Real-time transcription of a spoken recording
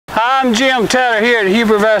Hi, I'm Jim Tedder here at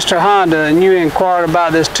Hubert Honda, and you inquired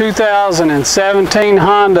about this 2017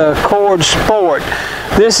 Honda Accord Sport.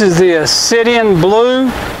 This is the Obsidian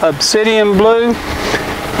Blue.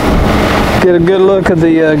 Get a good look at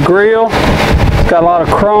the grille. It's got a lot of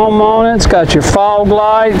chrome on it. It's got your fog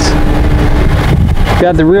lights.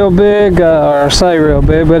 Got the real big, or I say real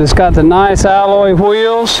big, but it's got the nice alloy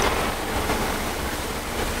wheels.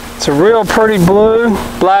 It's a real pretty blue,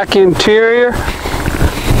 black interior.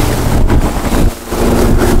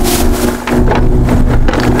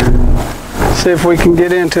 See if we can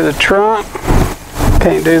get into the trunk.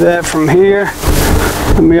 Can't do that from here.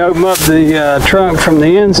 Let me open up the trunk from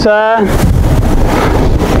the inside.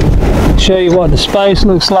 Show you what the space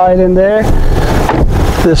looks like in there.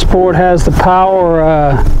 This Sport has the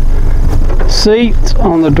power seats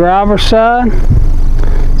on the driver's side.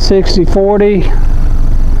 60/40.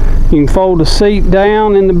 You can fold the seat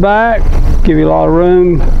down in the back. Give you a lot of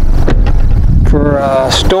room for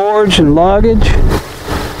storage and luggage.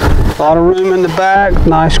 A lot of room in the back,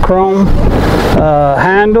 nice chrome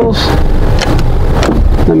handles.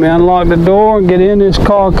 Let me unlock the door and get in. This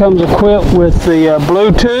car comes equipped with the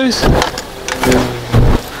Bluetooth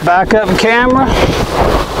backup camera.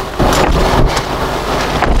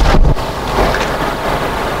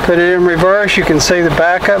 Put it in reverse, you can see the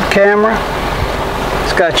backup camera.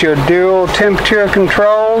 It's got your dual temperature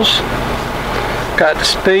controls. Got the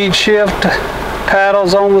speed shift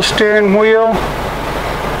paddles on the steering wheel.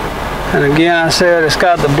 And again, I said it's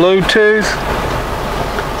got the Bluetooth.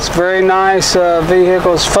 It's a very nice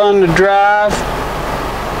vehicle. It's fun to drive.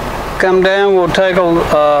 Come down, we'll take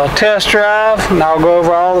a test drive, and I'll go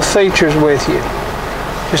over all the features with you.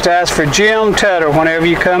 Just ask for Jim Tedder whenever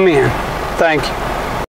you come in. Thank you.